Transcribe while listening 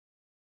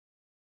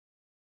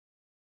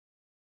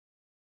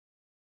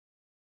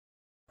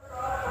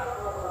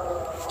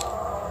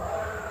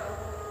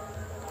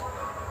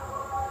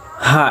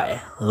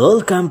Hi,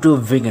 welcome to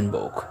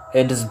Bigyanbook.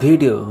 In this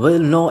video, we'll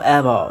know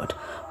about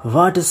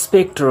what is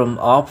spectrum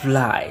of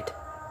light.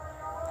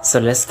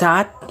 So let's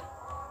start.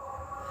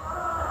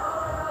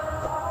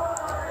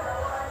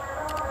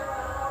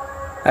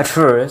 At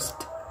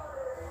first,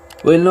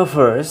 we'll know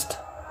first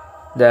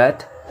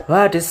that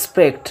what is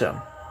spectrum.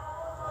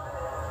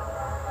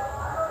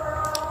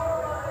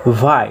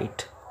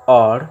 White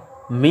or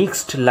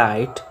mixed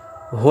light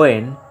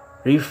when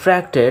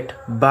refracted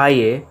by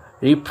a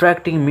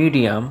refracting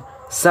medium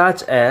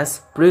such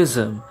as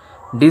prism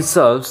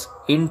dissolves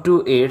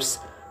into its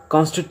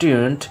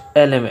constituent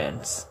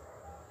elements.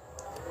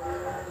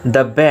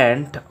 The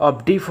band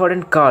of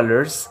different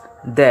colors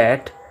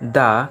that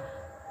the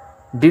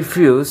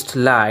diffused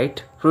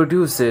light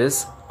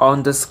produces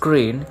on the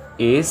screen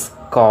is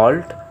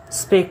called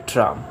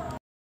spectrum.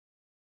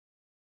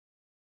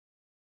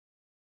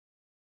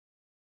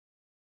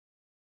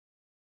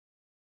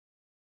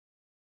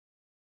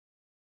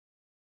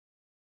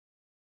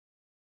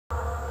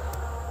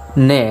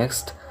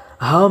 Next,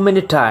 how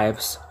many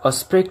types of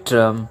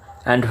spectrum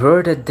and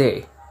what are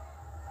they?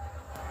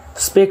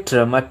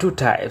 Spectrum are two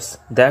types,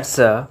 that's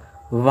a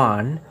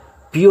 1.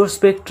 Pure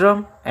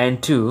spectrum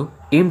and 2.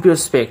 Impure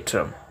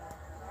spectrum.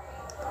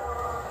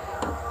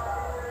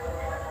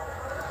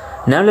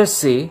 Now let's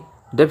see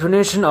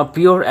definition of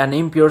pure and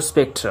impure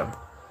spectrum.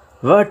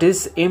 What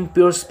is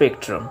impure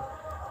spectrum?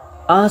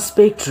 A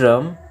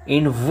spectrum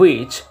in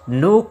which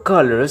no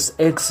colors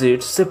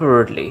exist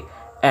separately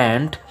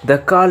and the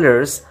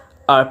colors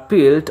are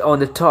piled on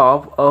the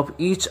top of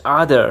each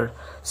other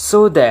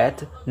so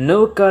that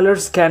no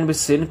colors can be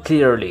seen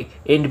clearly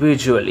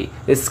individually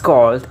is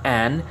called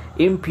an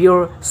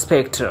impure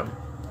spectrum.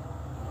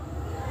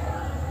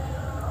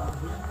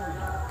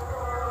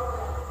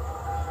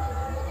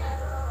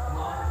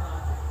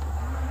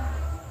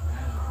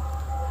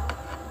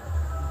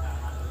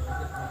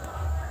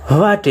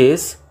 What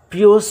is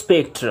pure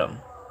spectrum?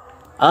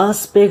 A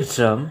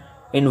spectrum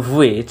in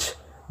which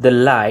the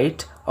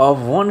light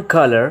of one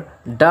color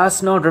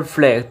does not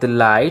reflect the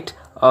light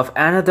of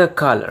another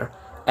color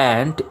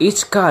and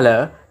each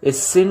color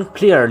is seen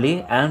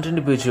clearly and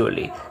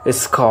individually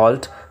is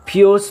called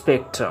pure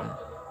spectrum.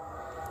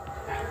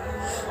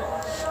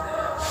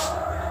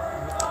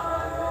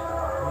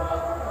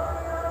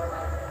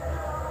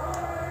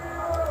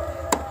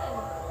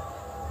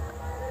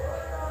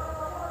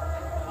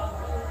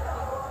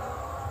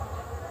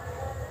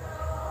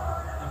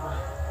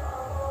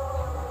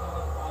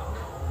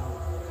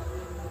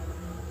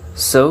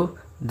 So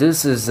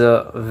this is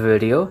a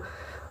video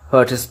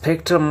what is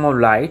spectrum of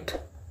light.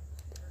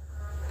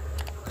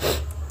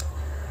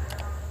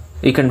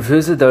 You can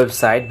visit the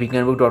website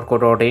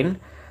bigyanbook.co.in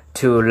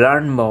to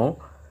learn more.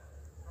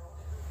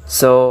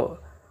 So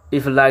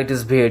if you like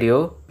this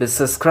video, please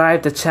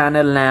subscribe the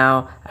channel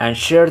now and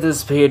share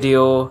this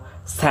video.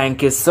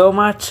 Thank you so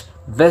much.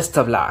 Best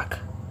of luck.